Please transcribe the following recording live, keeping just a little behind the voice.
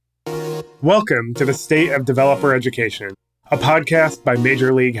Welcome to the State of Developer Education, a podcast by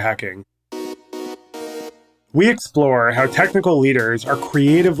Major League Hacking. We explore how technical leaders are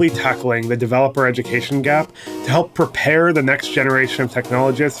creatively tackling the developer education gap to help prepare the next generation of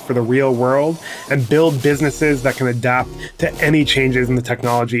technologists for the real world and build businesses that can adapt to any changes in the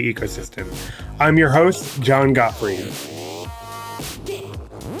technology ecosystem. I'm your host, John Gottfried.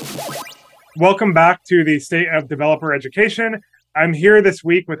 Welcome back to the State of Developer Education. I'm here this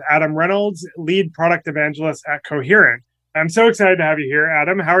week with Adam Reynolds, lead product evangelist at Coherent. I'm so excited to have you here,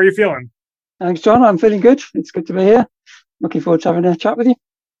 Adam. How are you feeling? Thanks, John. I'm feeling good. It's good to be here. Looking forward to having a chat with you.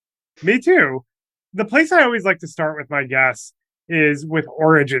 Me too. The place I always like to start with my guests is with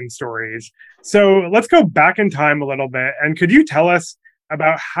origin stories. So let's go back in time a little bit. And could you tell us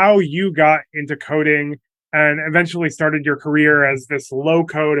about how you got into coding and eventually started your career as this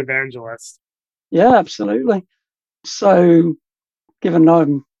low-code evangelist? Yeah, absolutely. So, given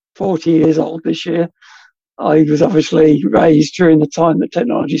I'm 40 years old this year, I was obviously raised during the time that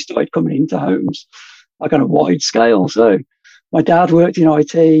technology started coming into homes, like on a wide scale. So my dad worked in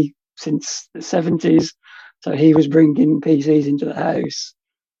IT since the 70s. So he was bringing PCs into the house.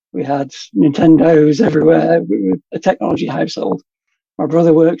 We had Nintendos everywhere. We were a technology household. My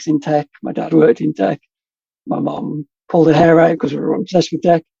brother works in tech. My dad worked in tech. My mom pulled her hair out because we were obsessed with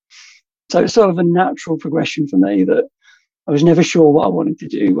tech. So it's sort of a natural progression for me that I was never sure what I wanted to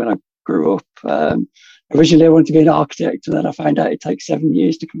do when I grew up. Originally, I wanted to be an architect, and then I found out it takes 7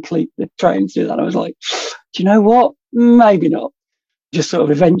 years to complete the training to do that. I was like, do you know what? Maybe not. Just sort of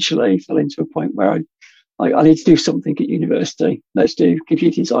eventually fell into a point where I need to do something at university. Let's do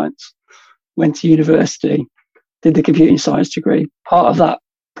computing science. Went to university, did the computing science degree. Part of that,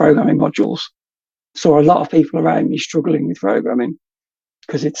 programming modules. Saw a lot of people around me struggling with programming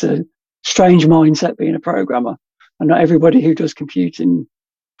because it's a strange mindset being a programmer. And not everybody who does computing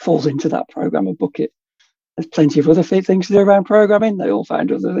falls into that programmer bucket. There's plenty of other things to do around programming. They all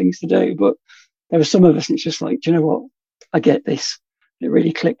found other things to do. But there were some of us, and it's just like, do you know what? I get this. It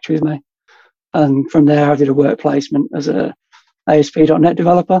really clicked with me. And from there, I did a work placement as a ASP.NET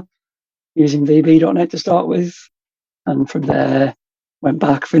developer using VB.NET to start with. And from there, went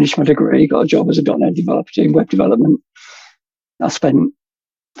back, finished my degree, got a job as a .NET developer doing web development. I spent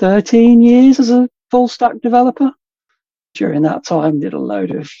 13 years as a full stack developer. During that time, did a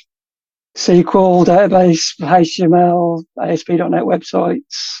load of SQL, database, HTML, ASP.NET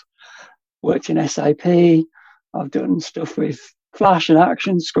websites, worked in SAP. I've done stuff with Flash and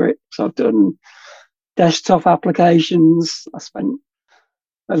Action scripts. I've done desktop applications. I spent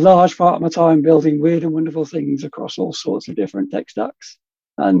a large part of my time building weird and wonderful things across all sorts of different tech stacks.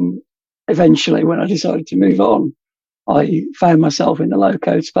 And eventually, when I decided to move on, I found myself in the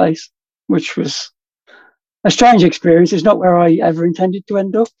low-code space, which was a strange experience. It's not where I ever intended to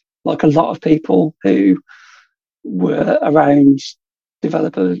end up. Like a lot of people who were around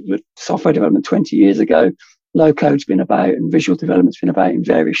software development 20 years ago, low code's been about and visual development's been about in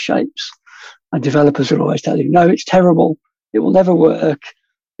various shapes. And developers will always tell you, no, it's terrible. It will never work.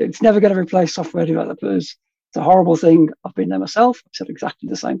 It's never going to replace software developers. It's a horrible thing. I've been there myself. I've said exactly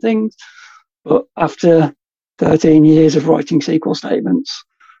the same things. But after 13 years of writing SQL statements,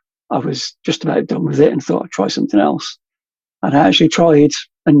 I was just about done with it and thought I'd try something else. And I actually tried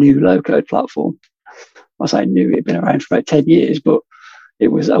a new low-code platform. I say new, it'd been around for about 10 years, but it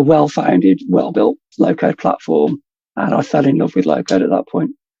was a well-founded, well-built low-code platform. And I fell in love with low-code at that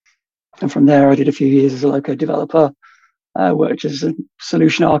point. And from there, I did a few years as a low-code developer, worked as a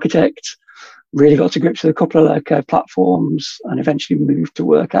solution architect, really got to grips with a couple of low-code platforms, and eventually moved to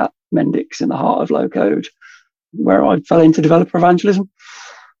work at Mendix in the heart of low-code, where I fell into developer evangelism.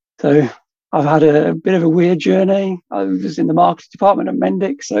 So I've had a bit of a weird journey. I was in the marketing department at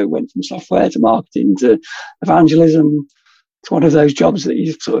Mendix, so went from software to marketing to evangelism. It's one of those jobs that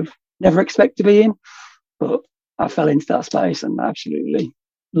you sort of never expect to be in, but I fell into that space and absolutely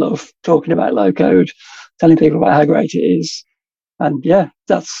love talking about low code, telling people about how great it is. And yeah,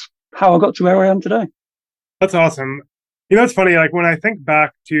 that's how I got to where I am today. That's awesome. You know, it's funny, like when I think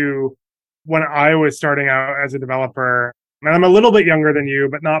back to when I was starting out as a developer, and I'm a little bit younger than you,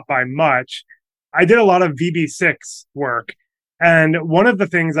 but not by much, I did a lot of VB6 work. And one of the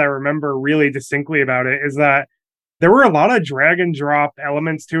things I remember really distinctly about it is that there were a lot of drag and drop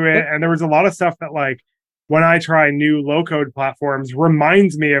elements to it. And there was a lot of stuff that, like, when I try new low-code platforms,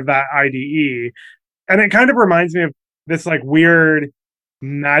 reminds me of that IDE. And it kind of reminds me of this, like, weird,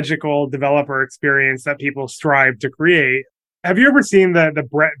 magical developer experience that people strive to create. Have you ever seen the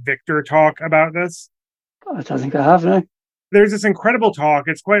Brett Victor talk about this? I don't think I have, no. There's this incredible talk.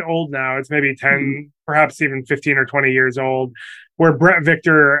 It's quite old now. It's maybe 10, perhaps even 15 or 20 years old, where Brett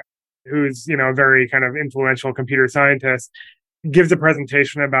Victor who's, a very kind of influential computer scientist, gives a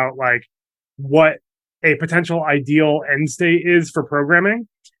presentation about like what a potential ideal end state is for programming.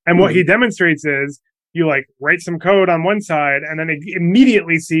 And what he demonstrates is you like write some code on one side and then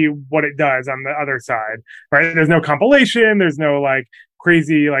immediately see what it does on the other side, right? There's no compilation, there's no like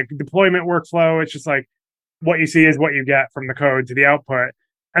crazy like deployment workflow. It's just like what you see is what you get from the code to the output.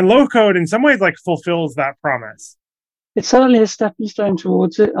 And low code in some ways like fulfills that promise. It's certainly a stepping stone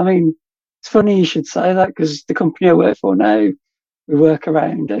towards it. I mean, it's funny you should say that because the company I work for now, we work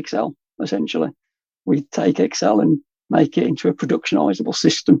around Excel, essentially. We take Excel and make it into a productionizable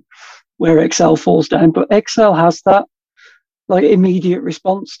system where Excel falls down. But Excel has that like immediate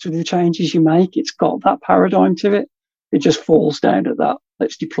response to the changes you make. It's got that paradigm to it. It just falls down at that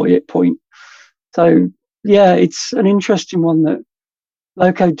let's deploy it point. So yeah, it's an interesting one that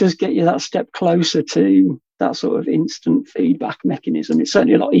low code does get you that step closer to that sort of instant feedback mechanism. It's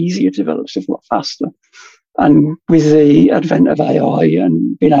certainly a lot easier to develop stuff a lot faster. And with the advent of AI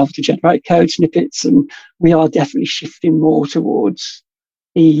and being able to generate code snippets, and we are definitely shifting more towards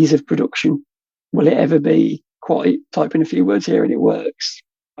ease of production. Will it ever be quite type in a few words here and it works?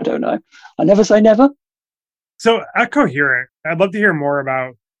 I don't know. I never say never. So at Coherent, I'd love to hear more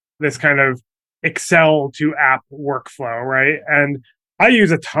about this kind of Excel to app workflow, right? And I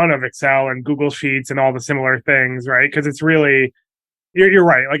use a ton of Excel and Google Sheets and all the similar things, right? Because it's really, you're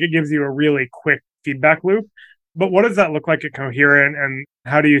right, like it gives you a really quick feedback loop. But what does that look like at Coherent, and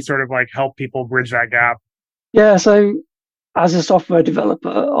how do you sort of like help people bridge that gap? Yeah, so as a software developer,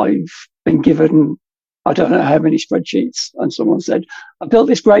 I've been given, I don't know how many spreadsheets, and someone said, I built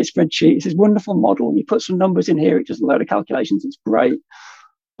this great spreadsheet, it's this wonderful model, you put some numbers in here, it does a load of calculations, it's great.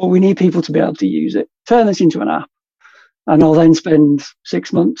 But we need people to be able to use it. Turn this into an app. And I'll then spend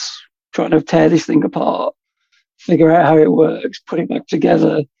 6 months trying to tear this thing apart, figure out how it works, put it back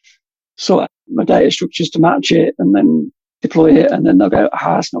together, sort out my data structures to match it, and then deploy it. And then they'll go,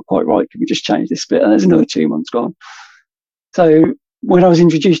 it's not quite right. Can we just change this bit? And there's another 2 months gone. So when I was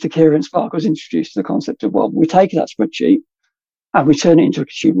introduced to Coherent Spark, I was introduced to the concept of, well, we take that spreadsheet and we turn it into a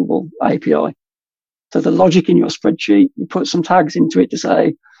consumable API. So the logic in your spreadsheet, you put some tags into it to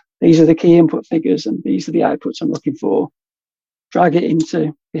say, these are the key input figures and these are the outputs I'm looking for. Drag it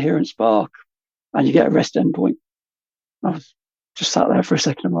into Coherent Spark and you get a REST endpoint. I was just sat there for a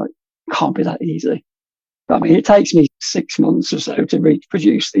second. I'm like, can't be that easy. But I mean, it takes me 6 months or so to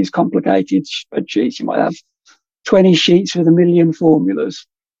reproduce these complicated spreadsheets. You might have 20 sheets with 1 million formulas.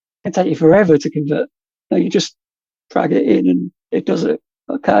 It can take you forever to convert. You just drag it in and it does it.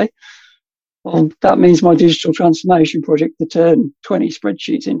 Okay. Well, that means my digital transformation project to turn 20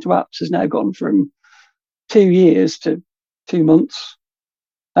 spreadsheets into apps has now gone from 2 years to 2 months.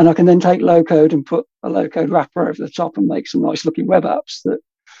 And I can then take low code and put a low code wrapper over the top and make some nice looking web apps that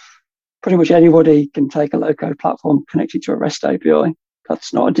pretty much anybody can take a low code platform connected to a REST API.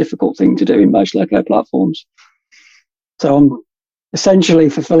 That's not a difficult thing to do in most low code platforms. So I'm essentially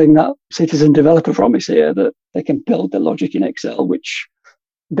fulfilling that citizen developer promise here that they can build the logic in Excel, which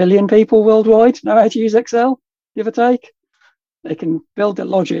 1 billion people worldwide know how to use Excel, give or take. They can build the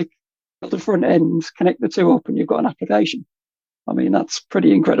logic, build the front end, connect the two up, and you've got an application. I mean, that's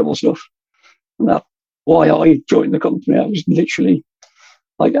pretty incredible stuff. And that's why I joined the company. I was literally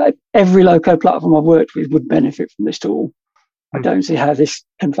like every low-code platform I've worked with would benefit from this tool. I don't see how this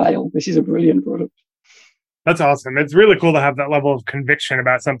can fail. This is a brilliant product. That's awesome. It's really cool to have that level of conviction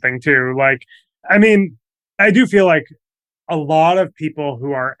about something too. Like, I mean, I do feel like a lot of people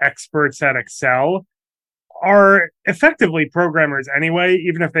who are experts at Excel are effectively programmers anyway,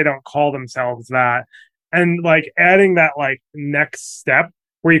 even if they don't call themselves that. And like adding that like next step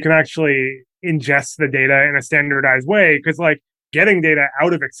where you can actually ingest the data in a standardized way, because like getting data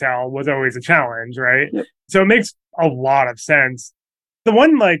out of Excel was always a challenge, right? Yep. So it makes a lot of sense. The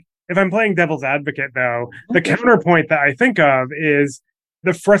one, like, if I'm playing devil's advocate, though, the counterpoint that I think of is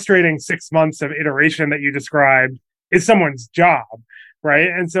the frustrating 6 months of iteration that you described is someone's job, right?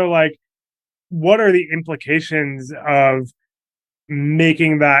 And so, like, what are the implications of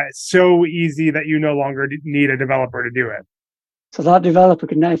making that so easy that you no longer need a developer to do it? So that developer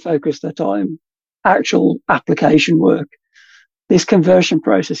can now focus their time, actual application work. This conversion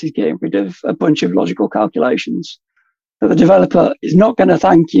process is getting rid of a bunch of logical calculations that the developer is not going to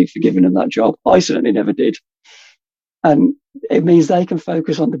thank you for giving them that job. I certainly never did. And it means they can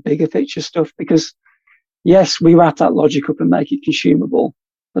focus on the bigger picture stuff because, yes, we wrap that logic up and make it consumable,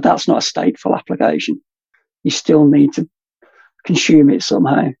 but that's not a stateful application. You still need to consume it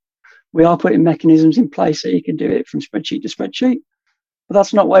somehow. We are putting mechanisms in place so you can do it from spreadsheet to spreadsheet, but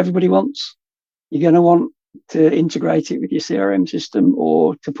that's not what everybody wants. You're going to want to integrate it with your CRM system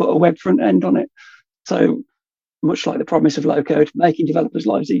or to put a web front end on it. So much like the promise of low code, making developers'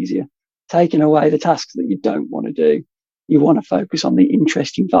 lives easier, taking away the tasks that you don't want to do. You want to focus on the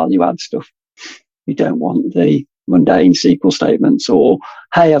interesting value add stuff. You don't want the mundane SQL statements or,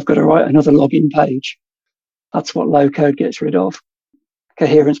 hey, I've got to write another login page. That's what low code gets rid of.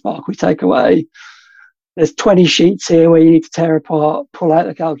 Coherent Spark, we take away. There's 20 sheets here where you need to tear apart, pull out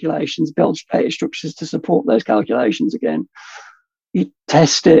the calculations, build data structures to support those calculations again. You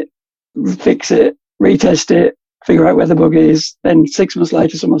test it, fix it, retest it, figure out where the bug is. Then 6 months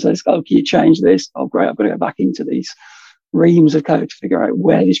later, someone says, oh, can you change this? Oh, great, I've got to go back into these reams of code to figure out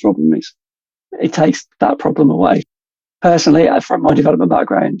where this problem is. It takes that problem away. Personally, from my development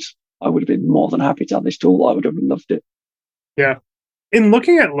background, I would have been more than happy to have this tool. I would have loved it. Yeah. In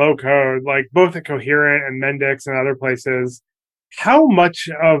looking at low code, like both at Coherent and Mendix and other places, how much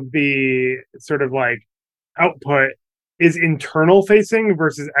of the sort of like output is internal facing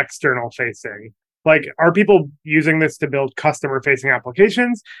versus external facing? Like, are people using this to build customer facing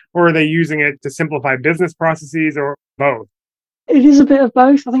applications, or are they using it to simplify business processes, or both? It is a bit of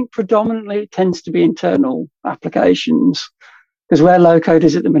both. I think predominantly it tends to be internal applications, because where low code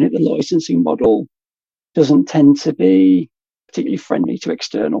is at the minute, the licensing model doesn't tend to be particularly friendly to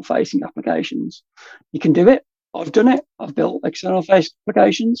external facing applications. You can do it. I've done it. I've built external facing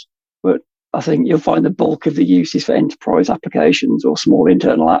applications, but I think you'll find the bulk of the use is for enterprise applications or small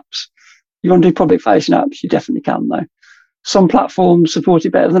internal apps. You want to do public facing apps, you definitely can though. Some platforms support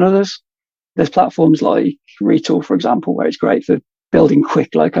it better than others. There's platforms like Retool, for example, where it's great for building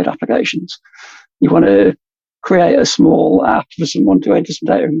quick low-code applications. You want to create a small app for someone to enter some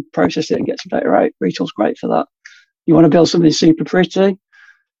data and process it and get some data out. Retool's great for that. You want to build something super pretty.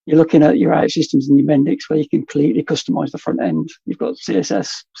 You're looking at your OutSystems and your Mendix, where you can completely customize the front end. You've got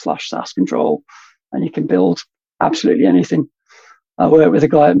CSS/SAS control, and you can build absolutely anything. I worked with a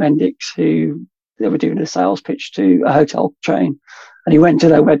guy at Mendix who they were doing a sales pitch to a hotel chain, and he went to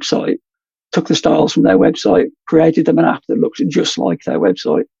their website, took the styles from their website, created them an app that looked just like their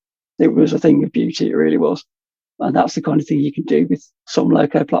website. It was a thing of beauty, it really was. And that's the kind of thing you can do with some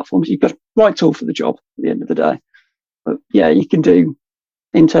low-code platforms. You've got the right tool for the job at the end of the day. But yeah, you can do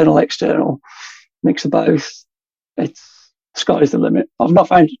internal, external, mix of both. It's sky's the limit. I've not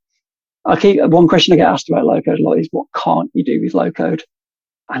found. One question I get asked about low code a lot is, what can't you do with low code?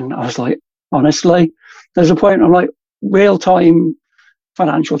 And I was like, honestly, there's a point I'm like, real time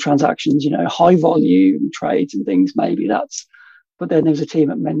financial transactions, high volume trades and things, maybe that's. But then there was a team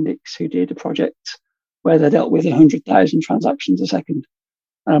at Mendix who did a project where they dealt with 100,000 transactions a second.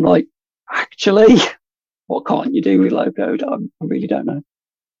 And I'm like, actually, what can't you do with low code? I really don't know.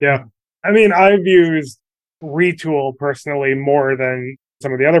 Yeah. I mean, I've used Retool personally more than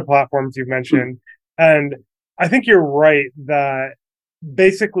some of the other platforms you've mentioned. And I think you're right that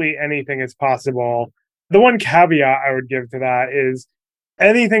basically anything is possible. The one caveat I would give to that is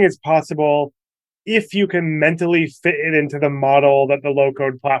anything is possible if you can mentally fit it into the model that the low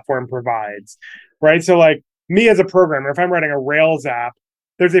code platform provides, right? So like me as a programmer, if I'm writing a Rails app,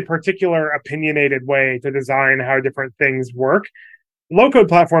 there's a particular opinionated way to design how different things work. Low-code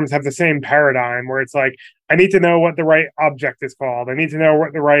platforms have the same paradigm where it's like, I need to know what the right object is called. I need to know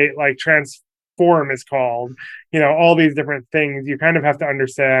what the right transform is called. All these different things. You kind of have to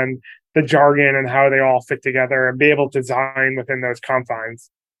understand the jargon and how they all fit together and be able to design within those confines.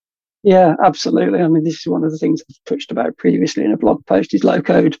 Yeah, absolutely. I mean, this is one of the things I've touched about previously in a blog post is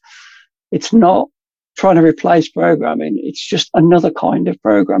low-code. It's not trying to replace programming. It's just another kind of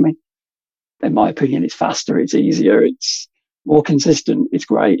programming. In my opinion, it's faster, it's easier, it's more consistent, it's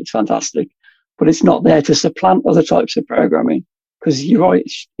great, it's fantastic, but it's not there to supplant other types of programming, because you're right,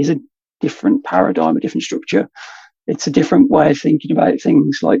 it's a different paradigm, a different structure. It's a different way of thinking about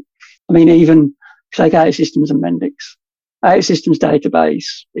things. Like, I mean, even take OutSystems and Mendix. OutSystems database,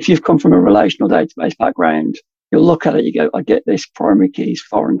 if you've come from a relational database background, you'll look at it, you go, I get this, primary keys,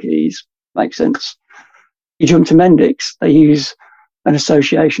 foreign keys, makes sense. You jump to Mendix, they use an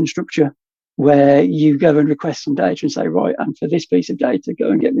association structure, where you go and request some data and say, right, and for this piece of data, go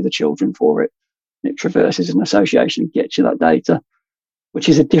and get me the children for it. And it traverses an association, gets you that data, which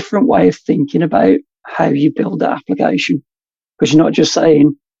is a different way of thinking about how you build that application. Because you're not just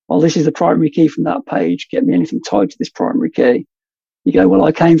saying, well, this is the primary key from that page, get me anything tied to this primary key. You go, well,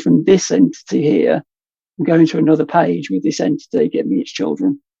 I came from this entity here, I'm going to another page with this entity, get me its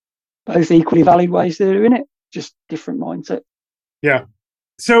children. Both equally valid ways of doing it, just different mindset. Yeah.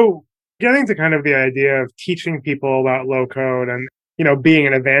 So getting to kind of the idea of teaching people about low code and, being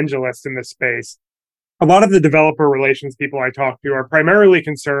an evangelist in this space, a lot of the developer relations people I talk to are primarily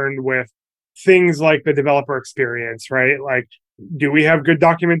concerned with things like the developer experience, right? Like, do we have good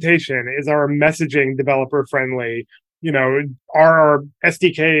documentation? Is our messaging developer friendly? Are our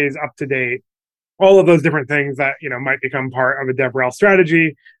SDKs up to date? All of those different things that, might become part of a DevRel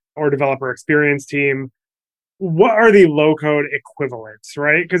strategy or developer experience team. What are the low code equivalents,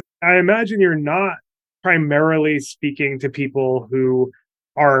 right? Because I imagine you're not primarily speaking to people who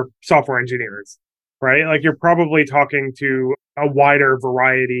are software engineers, right? Like you're probably talking to a wider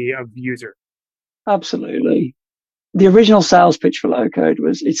variety of users. Absolutely. The original sales pitch for low code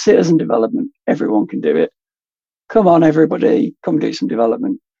was it's citizen development. Everyone can do it. Come on, everybody, come do some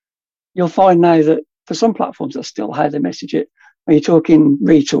development. You'll find now that for some platforms, that's still how they message it. When you're talking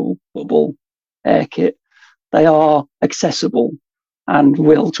Retool, Bubble, AirKit, they are accessible and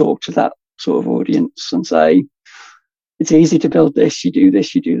will talk to that sort of audience and say, it's easy to build this, you do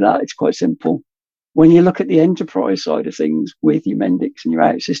this, you do that. It's quite simple. When you look at the enterprise side of things with your Mendix and your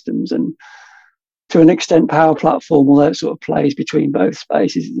OutSystems and to an extent Power Platform, although it sort of plays between both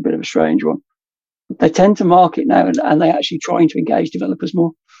spaces, it's a bit of a strange one. They tend to market now and they're actually trying to engage developers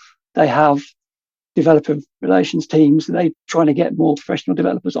more. They have developer relations teams. They're trying to get more professional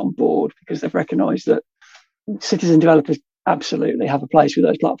developers on board because they've recognized that citizen developers absolutely have a place with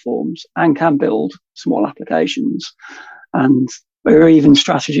those platforms and can build small applications. And there are even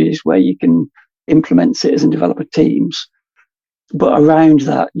strategies where you can implement citizen developer teams. But around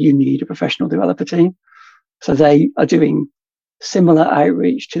that, you need a professional developer team. So they are doing similar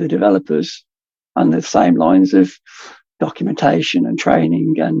outreach to the developers and the same lines of documentation and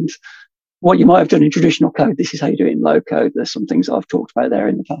training and what you might have done in traditional code. This is how you do it in low code. There's some things I've talked about there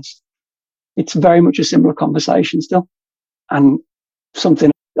in the past. It's very much a similar conversation still. And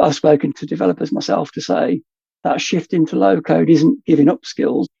something I've spoken to developers myself to say that shift into low code isn't giving up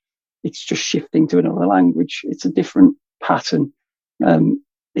skills. It's just shifting to another language. It's a different pattern.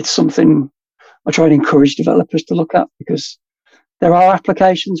 It's something I try and encourage developers to look at because there are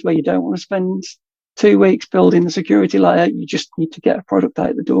applications where you don't want to spend 2 weeks building the security layer. You just need to get a product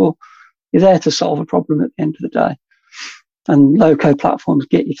out the door. You're there to solve a problem at the end of the day. And low-code platforms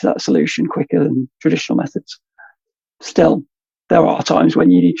get you to that solution quicker than traditional methods. Still, there are times when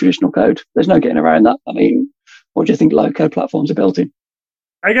you need traditional code. There's no getting around that. I mean, what do you think low-code platforms are built in?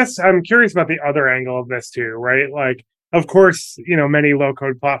 I guess I'm curious about the other angle of this too, right? Like, of course, many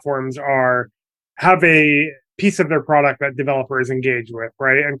low-code platforms have a piece of their product that developers engage with,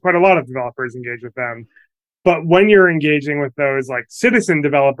 right? And quite a lot of developers engage with them. But when you're engaging with those like citizen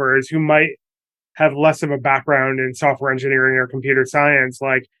developers who might have less of a background in software engineering or computer science,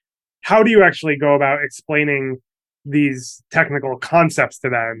 like how do you actually go about explaining these technical concepts to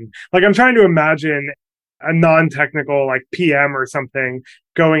them? Like I'm trying to imagine a non-technical like PM or something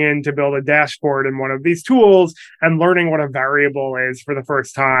going in to build a dashboard in one of these tools and learning what a variable is for the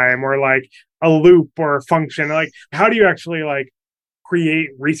first time, or like a loop or a function. Like how do you actually like create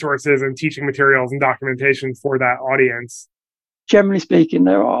resources and teaching materials and documentation for that audience? Generally speaking,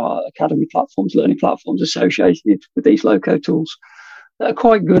 there are academy platforms, learning platforms associated with these low-code tools that are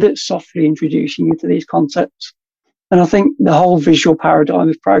quite good at softly introducing you to these concepts. And I think the whole visual paradigm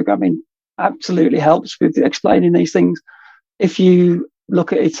of programming absolutely helps with explaining these things. If you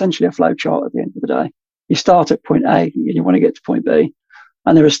look at essentially a flow chart at the end of the day, you start at point A and you want to get to point B,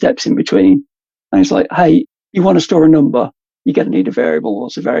 and there are steps in between. And it's like, hey, you want to store a number, you're going to need a variable.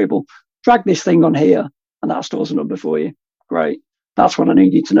 What's a variable? Drag this thing on here, and that stores a number for you. Great. That's what I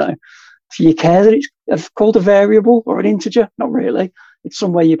need you to know. Do you care that it's called a variable or an integer? Not really. It's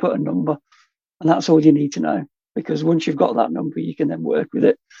somewhere you put a number, and that's all you need to know. Because once you've got that number, you can then work with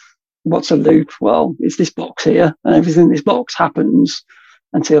it. What's a loop? Well, it's this box here, and everything in this box happens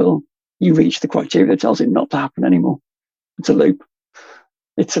until you reach the criteria that tells it not to happen anymore. It's a loop.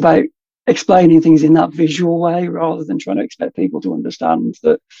 It's about explaining things in that visual way rather than trying to expect people to understand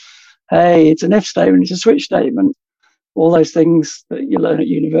that, hey, it's an if statement, it's a switch statement, all those things that you learn at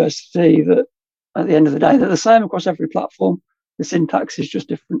university that at the end of the day, they're the same across every platform. The syntax is just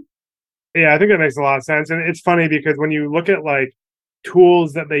different. Yeah, I think that makes a lot of sense. And it's funny because when you look at like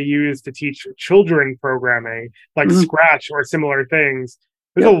tools that they use to teach children programming, like Scratch or similar things,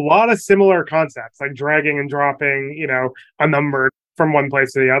 there's a lot of similar concepts, like dragging and dropping, a number from one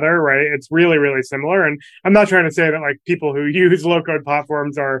place to the other, right? It's really, really similar. And I'm not trying to say that like people who use low-code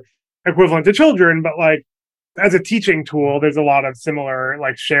platforms are equivalent to children, but like as a teaching tool, there's a lot of similar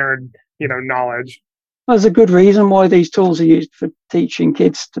like shared, knowledge. There's a good reason why these tools are used for teaching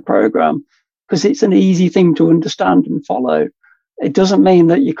kids to program, because it's an easy thing to understand and follow. It doesn't mean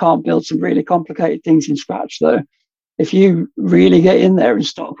that you can't build some really complicated things in Scratch, though. If you really get in there and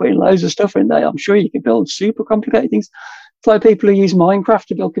start putting loads of stuff in there, I'm sure you can build super complicated things. It's like people who use Minecraft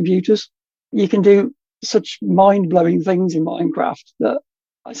to build computers. You can do such mind-blowing things in Minecraft that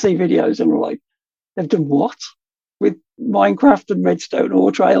I see videos and I'm like, they've done what with Minecraft and redstone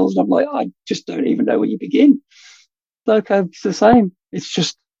ore trails? And I'm like, I just don't even know where you begin. Low code's the same. It's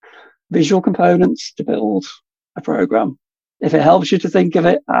just visual components to build a program. If it helps you to think of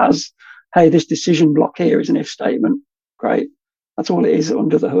it as, hey, this decision block here is an if statement, great. That's all it is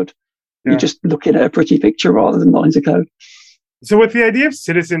under the hood. Yeah. You're just looking at a pretty picture rather than lines of code. So with the idea of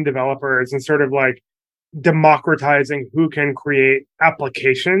citizen developers and sort of like democratizing who can create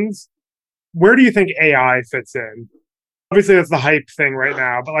applications, where do you think AI fits in? Obviously, that's the hype thing right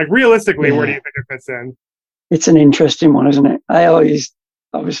now, but like realistically, where do you think it fits in? It's an interesting one, isn't it? AI is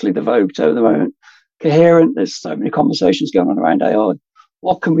obviously the vogue at the moment. Coherent, there's so many conversations going on around AI.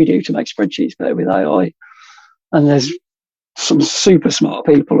 What can we do to make spreadsheets better with AI? And there's some super smart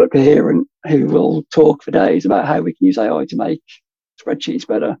people at Coherent who will talk for days about how we can use AI to make spreadsheets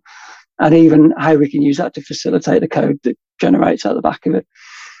better, and even how we can use that to facilitate the code that generates out the back of it.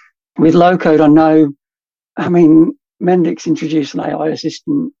 With low code, Mendix introduced an AI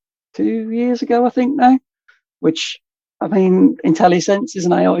assistant 2 years ago, I think now, which, IntelliSense is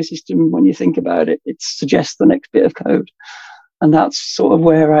an AI system. When you think about it, it suggests the next bit of code. And that's sort of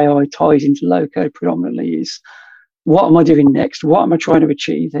where AI ties into low code predominantly is, what am I doing next? What am I trying to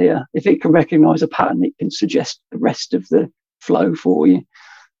achieve here? If it can recognize a pattern, it can suggest the rest of the flow for you.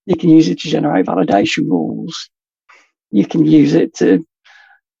 You can use it to generate validation rules. You can use it to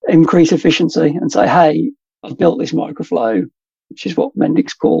increase efficiency and say, hey, I've built this microflow, which is what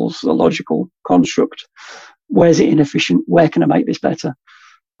Mendix calls a logical construct. Where's it inefficient? Where can I make this better?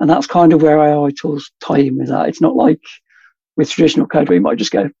 And that's kind of where AI tools tie in with that. It's not like with traditional code where you might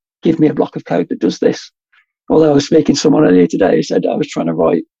just go, give me a block of code that does this. Although I was speaking to someone earlier today who said he was trying to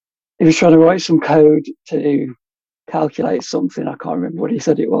write some code to calculate something. I can't remember what he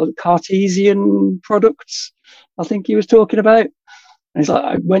said it was. Cartesian products, I think he was talking about. And he's like,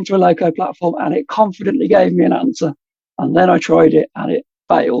 I went to a low-code platform and it confidently gave me an answer. And then I tried it and it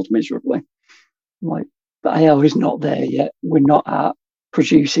failed miserably. I'm like, the AI is not there yet. We're not at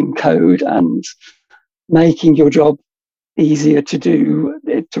producing code and making your job easier to do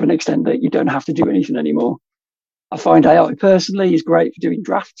to an extent that you don't have to do anything anymore. I find AI personally is great for doing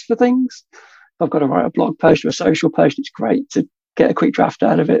drafts for things. If I've got to write a blog post or a social post, it's great to get a quick draft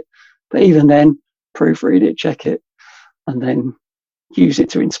out of it. But even then, proofread it, check it, and then use it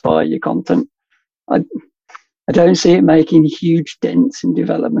to inspire your content. I don't see it making huge dents in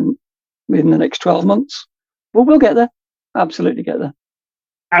development within the next 12 months. But we'll get there. Absolutely get there.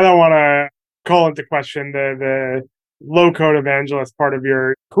 I don't want to call into question the low-code evangelist part of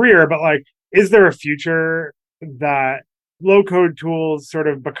your career, but like, is there a future that low-code tools sort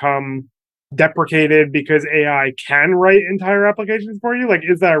of become deprecated because AI can write entire applications for you? Like,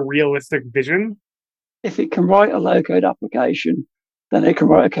 is that a realistic vision? If it can write a low-code application, then it can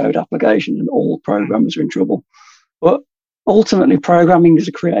write a code application and all programmers are in trouble. But ultimately, programming is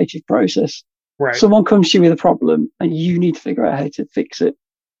a creative process. Right. Someone comes to you with a problem and you need to figure out how to fix it.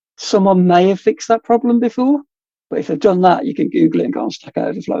 Someone may have fixed that problem before, but if they've done that, you can Google it and go on Stack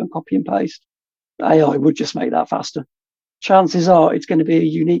Overflow and copy and paste. AI would just make that faster. Chances are it's going to be a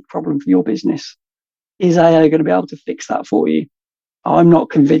unique problem for your business. Is AI going to be able to fix that for you? I'm not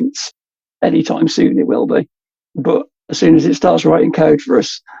convinced anytime soon it will be. But as soon as it starts writing code for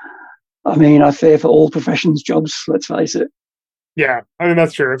us, I fear for all professions' jobs, let's face it. Yeah,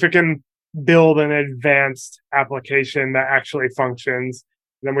 that's true. If it can build an advanced application that actually functions,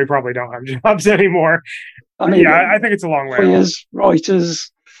 then we probably don't have jobs anymore. I think it's a long way. Players, writers,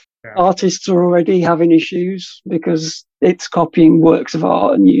 artists are already having issues because it's copying works of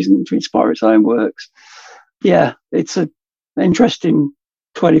art and using them to inspire its own works. Yeah, it's an interesting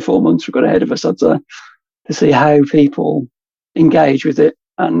 24 months we've got ahead of us, I'd say, to see how people engage with it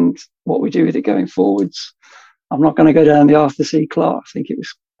and what we do with it going forwards. I'm not going to go down the Arthur C. Clarke. I think it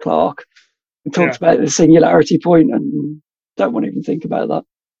was Clarke. We talked about the singularity point and don't want to even think about that.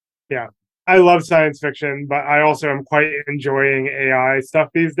 Yeah. I love science fiction, but I also am quite enjoying AI stuff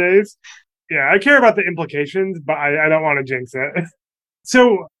these days. Yeah, I care about the implications, but I don't want to jinx it.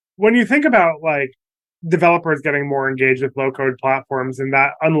 So when you think about like developers getting more engaged with low code platforms and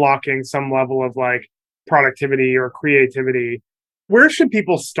that unlocking some level of like productivity or creativity, where should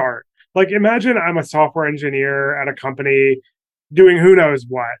people start? Like, imagine I'm a software engineer at a company doing who knows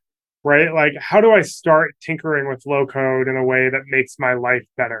what, right? Like, how do I start tinkering with low code in a way that makes my life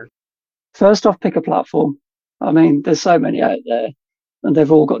better? First off, pick a platform. There's so many out there and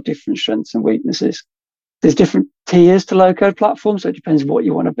they've all got different strengths and weaknesses. There's different tiers to low code platforms, so it depends what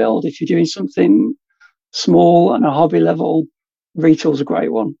you want to build. If you're doing something small and a hobby level, Retool's a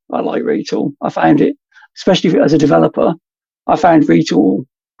great one. I like Retool. I found it, especially as a developer, I found Retool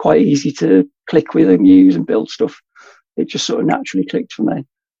quite easy to click with and use and build stuff. It just sort of naturally clicked for me.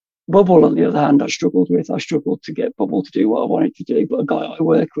 Bubble, on the other hand, I struggled with. I struggled to get Bubble to do what I wanted to do. But a guy I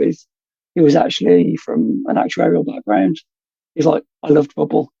work with, he was actually from an actuarial background. He's like, I loved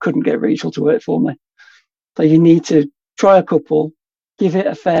Bubble, couldn't get Retool to work for me. So you need to try a couple, give it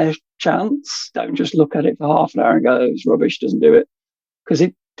a fair chance. Don't just look at it for half an hour and go, oh, it's rubbish, doesn't do it. Because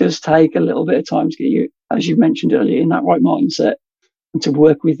it does take a little bit of time to get you, as you mentioned earlier, in that right mindset and to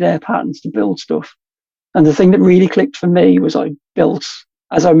work with their patterns to build stuff. And the thing that really clicked for me was I built,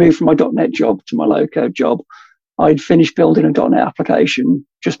 as I moved from my .NET job to my low-code job, I'd finished building a .NET application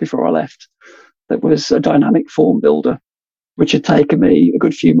just before I left that was a dynamic form builder, which had taken me a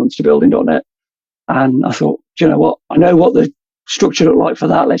good few months to build in .NET. And I thought, do you know what? I know what the structure looked like for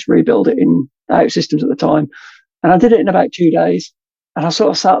that. Let's rebuild it in OutSystems at the time. And I did it in about 2 days. And I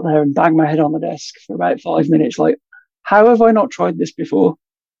sort of sat there and banged my head on the desk for about 5 minutes, like, how have I not tried this before?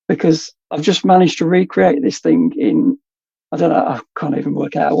 Because I've just managed to recreate this thing in, I don't know, I can't even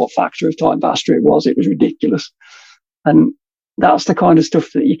work out what factor of time faster it was. It was ridiculous. And that's the kind of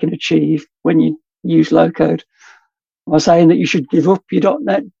stuff that you can achieve when you use low code. Am I saying that you should give up your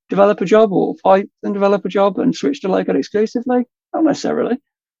 .NET developer job or Python developer job and switch to low code exclusively? Not necessarily.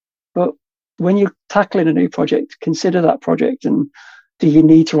 But when you're tackling a new project, consider that project, and do you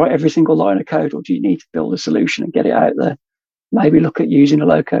need to write every single line of code, or do you need to build a solution and get it out there? Maybe look at using a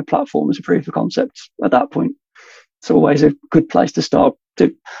low code platform as a proof of concept at that point. It's always a good place to start,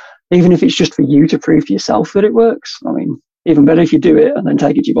 even if it's just for you to prove to yourself that it works. I mean, even better if you do it and then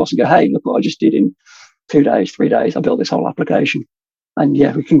take it to your boss and go, hey, look what I just did in 2 days, 3 days. I built this whole application. And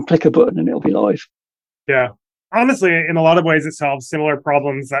yeah, we can click a button and it'll be live. Yeah. Honestly, in a lot of ways, it solves similar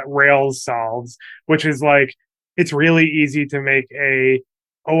problems that Rails solves, which is like, it's really easy to make a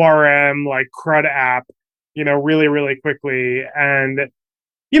ORM, like CRUD app, really, really quickly. And,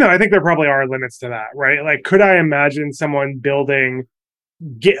 I think there probably are limits to that, right? Like, could I imagine someone building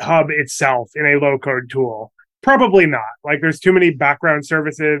GitHub itself in a low code tool? Probably not. Like, there's too many background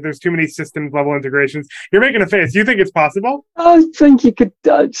services. There's too many systems level integrations. You're making a face. You think it's possible? I think you could.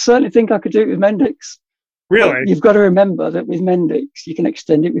 I certainly think I could do it with Mendix. Really? But you've got to remember that with Mendix, you can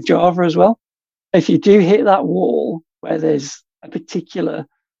extend it with Java as well. If you do hit that wall where there's a particular,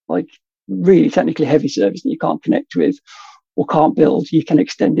 like, really technically heavy service that you can't connect with or can't build, you can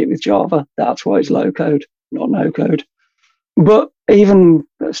extend it with Java. That's why it's low code, not no code. But even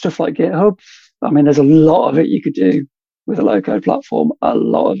stuff like GitHub, I mean, there's a lot of it you could do with a low code platform, a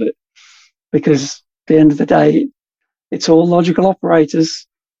lot of it, because at the end of the day, it's all logical operators.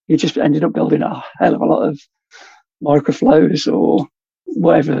 You just ended up building a hell of a lot of microflows or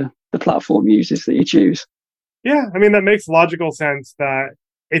whatever the platform uses that you choose. Yeah, I mean, that makes logical sense that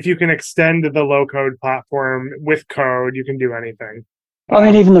if you can extend the low code platform with code, you can do anything. I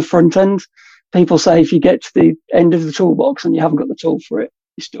mean, even the front end, people say if you get to the end of the toolbox and you haven't got the tool for it,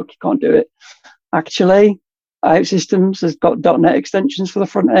 you're stuck, you can't do it. Actually, OutSystems has got .NET extensions for the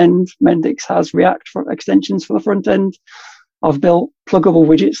front end. Mendix has React extensions for the front end. I've built pluggable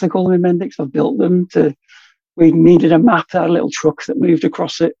widgets, they call them in Mendix. I've built them we needed a map that had a little truck that moved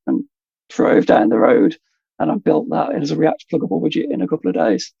across it and drove down the road. And I built that as a React pluggable widget in a couple of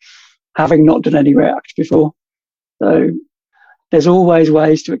days, having not done any React before. So there's always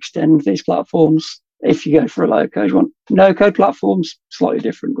ways to extend these platforms if you go for a low code one. No code platforms, slightly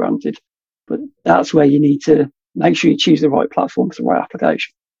different, granted. But that's where you need to make sure you choose the right platform for the right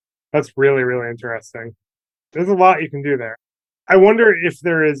application. That's really, really interesting. There's a lot you can do there. I wonder if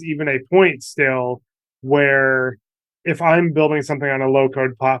there is even a point still where if I'm building something on a low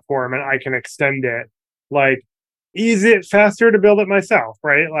code platform and I can extend it, like, is it faster to build it myself,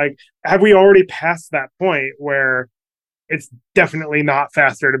 right? Like, have we already passed that point where it's definitely not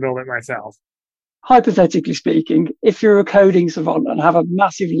faster to build it myself? Hypothetically speaking, if you're a coding savant and have a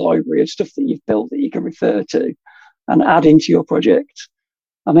massive library of stuff that you've built that you can refer to and add into your project,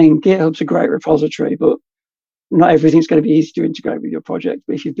 I mean, GitHub's a great repository, but not everything's going to be easy to integrate with your project.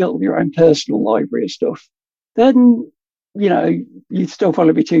 But if you've built your own personal library of stuff, then, you'd still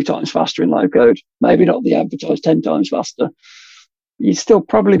probably be 2 times faster in low code. Maybe not the advertised 10 times faster. You'd still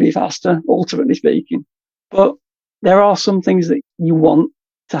probably be faster, ultimately speaking. But there are some things that you want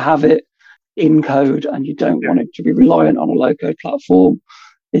to have it in code and you don't want it to be reliant on a low code platform.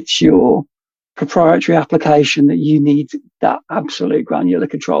 It's your proprietary application that you need that absolute granular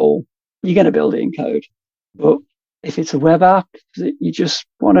control. You're going to build it in code. But if it's a web app that you just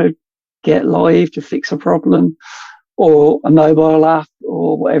want to get live to fix a problem, or a mobile app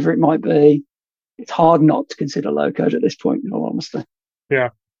or whatever it might be, it's hard not to consider low code at this point, in all honesty. Yeah.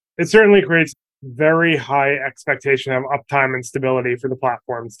 It certainly creates very high expectation of uptime and stability for the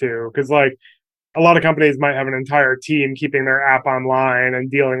platforms too. Because like a lot of companies might have an entire team keeping their app online and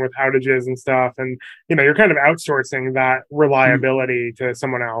dealing with outages and stuff. And, you're kind of outsourcing that reliability to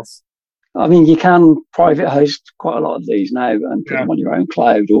someone else. I mean, you can private host quite a lot of these now and put them on your own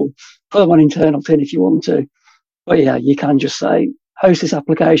cloud or put them on internal tin if you want to. But yeah, you can just say, host this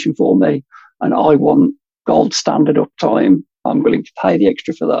application for me and I want gold standard uptime. I'm willing to pay the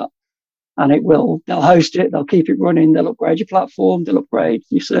extra for that. And they'll host it, they'll keep it running, they'll upgrade your platform, they'll upgrade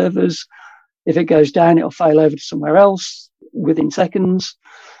your servers. If it goes down, it'll fail over to somewhere else within seconds.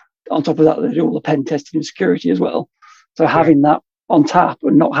 On top of that, they do all the pen testing and security as well. So having that on tap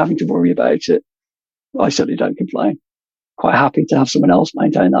and not having to worry about it, I certainly don't complain. Quite happy to have someone else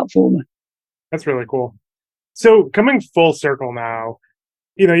maintain that for me. That's really cool. So coming full circle now,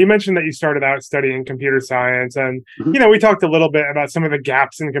 you mentioned that you started out studying computer science and, we talked a little bit about some of the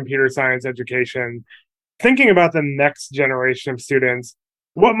gaps in computer science education. Thinking about the next generation of students,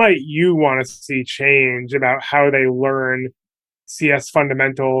 what might you want to see change about how they learn CS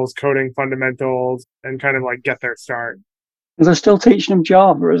fundamentals, coding fundamentals, and kind of like get their start? They're still teaching them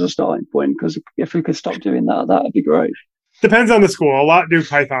Java as a starting point, because if we could stop doing that, that'd be great. Depends on the school. A lot do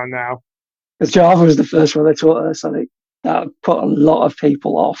Python now. Because Java was the first one they taught us. I think that put a lot of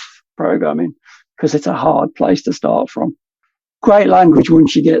people off programming because it's a hard place to start from. Great language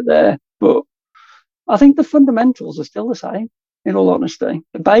once you get there, but I think the fundamentals are still the same, in all honesty.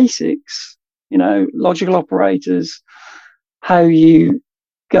 The basics, logical operators, how you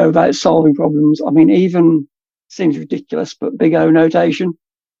go about solving problems. I mean, even seems ridiculous, but big O notation.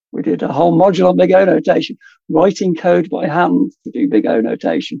 We did a whole module on big O notation, writing code by hand to do big O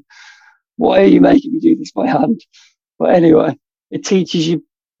notation. Why are you making me do this by hand? But anyway, it teaches you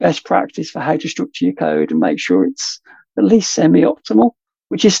best practice for how to structure your code and make sure it's at least semi-optimal,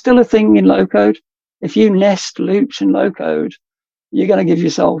 which is still a thing in low code. If you nest loops in low code, you're going to give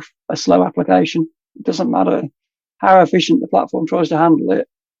yourself a slow application. It doesn't matter how efficient the platform tries to handle it.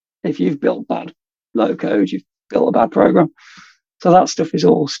 If you've built bad low code, you've built a bad program. So that stuff is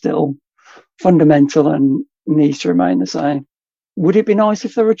all still fundamental and needs to remain the same. Would it be nice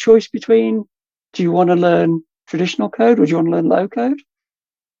if there were a choice between, do you want to learn traditional code or do you want to learn low code?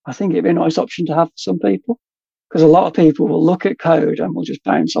 I think it'd be a nice option to have for some people, because a lot of people will look at code and will just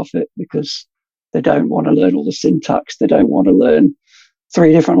bounce off it because they don't want to learn all the syntax. They don't want to learn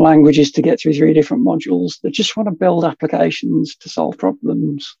 3 different languages to get through 3 different modules. They just want to build applications to solve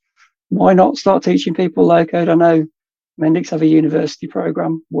problems. Why not start teaching people low code? I know Mendix have a university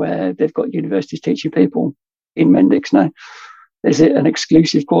program where they've got universities teaching people in Mendix now. Is it an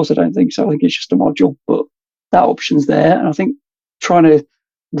exclusive course? I don't think so. I think it's just a module, but that option's there. And I think trying to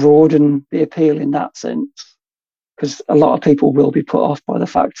broaden the appeal in that sense, because a lot of people will be put off by the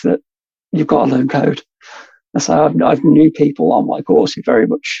fact that you've got to learn code. And so I've knew people on my course who very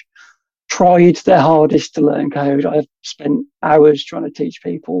much tried their hardest to learn code. I've spent hours trying to teach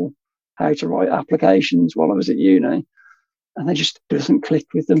people how to write applications while I was at uni, and they just doesn't click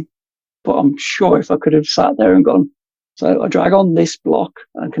with them. But I'm sure if I could have sat there and gone, so I drag on this block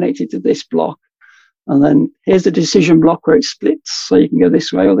and connect it to this block, and then here's the decision block where it splits, so you can go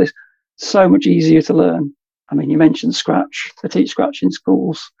this way or this. So much easier to learn. I mean, you mentioned Scratch. I teach Scratch in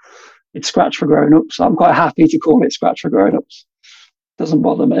schools. It's Scratch for grown-ups. I'm quite happy to call it Scratch for grown-ups. Doesn't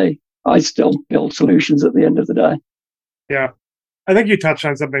bother me. I still build solutions at the end of the day. Yeah. I think you touched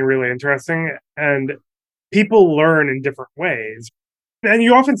on something really interesting, and people learn in different ways. And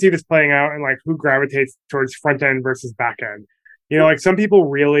you often see this playing out in like who gravitates towards front end versus back end. Like some people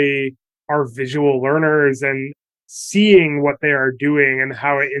really are visual learners, and seeing what they are doing and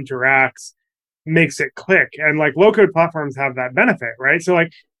how it interacts makes it click. And like low code platforms have that benefit, right? So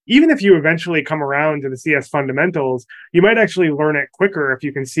like even if you eventually come around to the CS fundamentals, you might actually learn it quicker if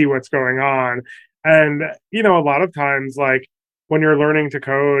you can see what's going on. And, a lot of times, like when you're learning to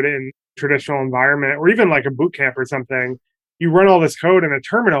code in traditional environment or even like a boot camp or something, you run all this code in a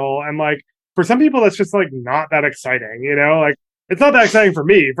terminal, and like for some people that's just like not that exciting, like it's not that exciting for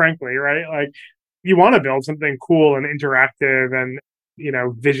me, frankly, right? Like you want to build something cool and interactive and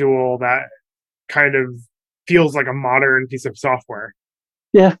visual that kind of feels like a modern piece of software.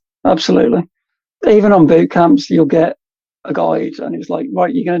 Yeah, absolutely. Even on boot camps, you'll get a guide and it's like,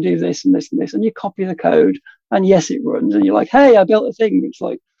 right, you're going to do this and this and this, and you copy the code and yes, it runs, and you're like, hey, I built a thing. It's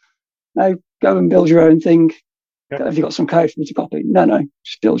like, no, go and build your own thing. Yep. Have you got some code for me to copy? No,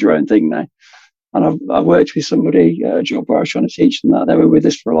 just build your own thing now. And I've worked with somebody at a job where I was trying to teach them that. They were with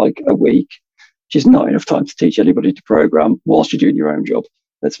us for like a week, which is not enough time to teach anybody to program whilst you're doing your own job.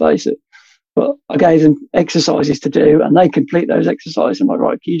 Let's face it. But I gave them exercises to do, and they complete those exercises. I'm like,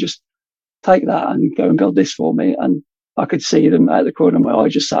 right, can you just take that and go and build this for me? And I could see them out the corner of my eye,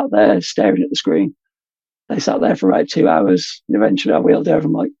 just sat there staring at the screen. They sat there for about 2 hours. And eventually I wheeled over.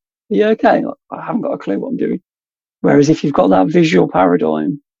 I'm like, are you okay? Like, I haven't got a clue what I'm doing. Whereas if you've got that visual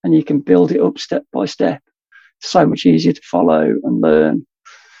paradigm and you can build it up step by step, it's so much easier to follow and learn.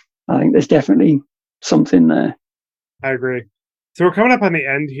 I think there's definitely something there. I agree. So we're coming up on the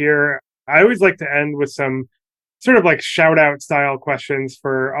end here. I always like to end with some sort of like shout out style questions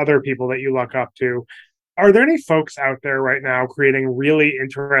for other people that you look up to. Are there any folks out there right now creating really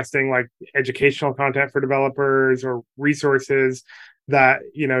interesting like educational content for developers or resources that,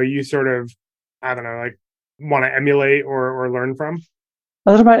 you sort of, I don't know, like want to emulate or learn from?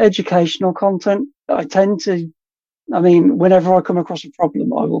 I don't know about educational content. Whenever I come across a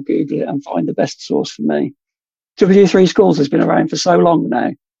problem, I will Google it and find the best source for me. W3 Schools has been around for so long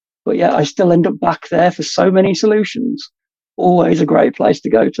now, but yet I still end up back there for so many solutions. Always a great place to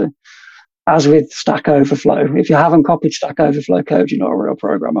go to. As with Stack Overflow, if you haven't copied Stack Overflow code, you're not a real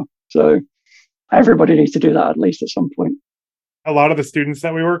programmer. So everybody needs to do that at least at some point. A lot of the students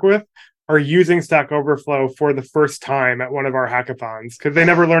that we work with are using Stack Overflow for the first time at one of our hackathons because they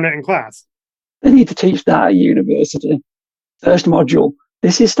never learn it in class. They need to teach that at university. First module,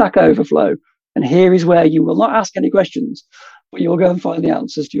 this is Stack Overflow, and here is where you will not ask any questions, but you'll go and find the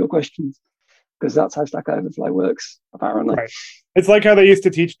answers to your questions, because that's how Stack Overflow works, apparently. Right. It's like how they used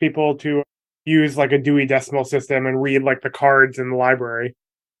to teach people to use like a Dewey Decimal System and read like the cards in the library.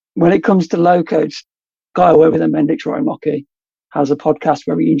 When it comes to low code, guy I work with at Mendix, Ryan Mockey, has a podcast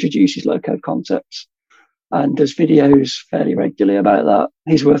where he introduces low code concepts and does videos fairly regularly about that.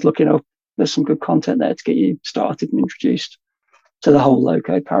 He's worth looking up. There's some good content there to get you started and introduced to the whole low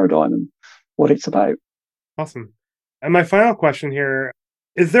code paradigm and what it's about. Awesome. And my final question here,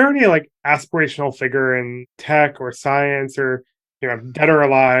 is there any like aspirational figure in tech or science or, dead or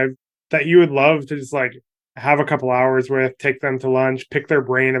alive that you would love to just like have a couple hours with, take them to lunch, pick their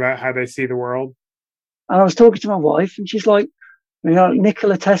brain about how they see the world? And I was talking to my wife and she's like,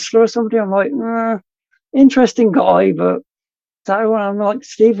 Nikola Tesla or somebody. I'm like, interesting guy, but so I'm like,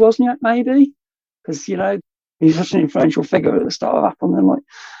 Steve Wozniak maybe? Because, he's such an influential figure at the start of Apple. And I'm like,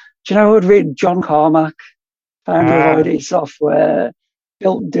 do you know who I'd read? John Carmack, founder of ID Software,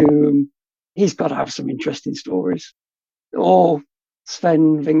 built Doom. He's got to have some interesting stories. Or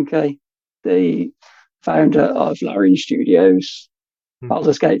Sven Vinke, the founder of Larian Studios.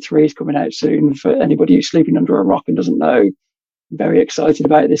 Baldur's Gate 3 is coming out soon. For anybody who's sleeping under a rock and doesn't know, I'm very excited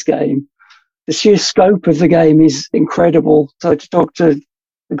about this game. The sheer scope of the game is incredible. So to talk to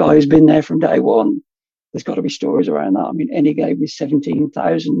the guy who's been there from day one, there's got to be stories around that. I mean, any game with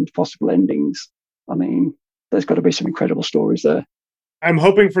 17,000 possible endings. I mean, there's got to be some incredible stories there. I'm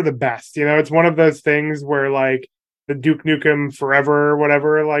hoping for the best. It's one of those things where like the Duke Nukem Forever,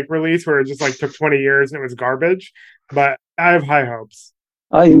 whatever, like release where it just like took 20 years and it was garbage. But I have high hopes.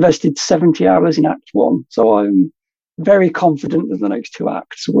 I invested 70 hours in Act 1. So I'm very confident that the next 2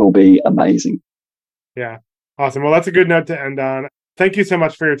 acts will be amazing. Yeah. Awesome. Well, that's a good note to end on. Thank you so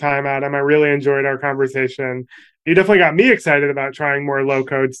much for your time, Adam. I really enjoyed our conversation. You definitely got me excited about trying more low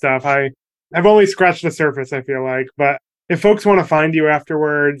code stuff. I've only scratched the surface, I feel like. But if folks want to find you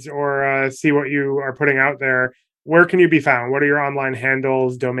afterwards or see what you are putting out there, where can you be found? What are your online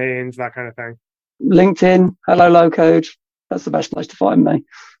handles, domains, that kind of thing? LinkedIn, Hello Low Code. That's the best place to find me.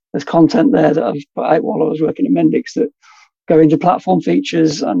 There's content there that I've put out while I was working at Mendix that go into platform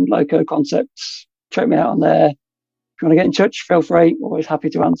features and low code concepts. Check me out on there. If you want to get in touch, feel free. Always happy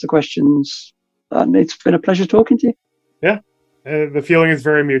to answer questions. And it's been a pleasure talking to you. Yeah, the feeling is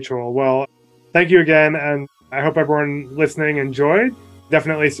very mutual. Well, thank you again. And I hope everyone listening enjoyed.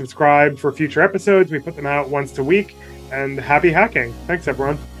 Definitely subscribe for future episodes. We put them out once a week. And happy hacking. Thanks,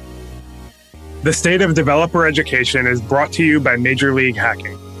 everyone. The State of Developer Education is brought to you by Major League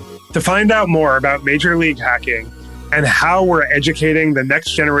Hacking. To find out more about Major League Hacking and how we're educating the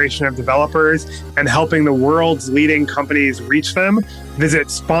next generation of developers and helping the world's leading companies reach them, visit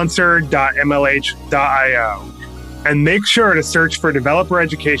sponsor.mlh.io. And make sure to search for Developer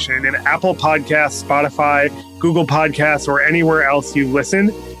Education in Apple Podcasts, Spotify, Google Podcasts, or anywhere else you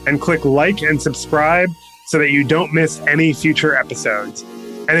listen, and click like and subscribe so that you don't miss any future episodes.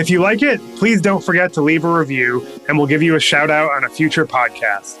 And if you like it, please don't forget to leave a review, and we'll give you a shout out on a future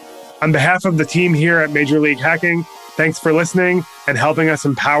podcast. On behalf of the team here at Major League Hacking, thanks for listening and helping us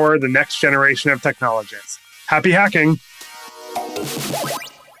empower the next generation of technologists. Happy hacking!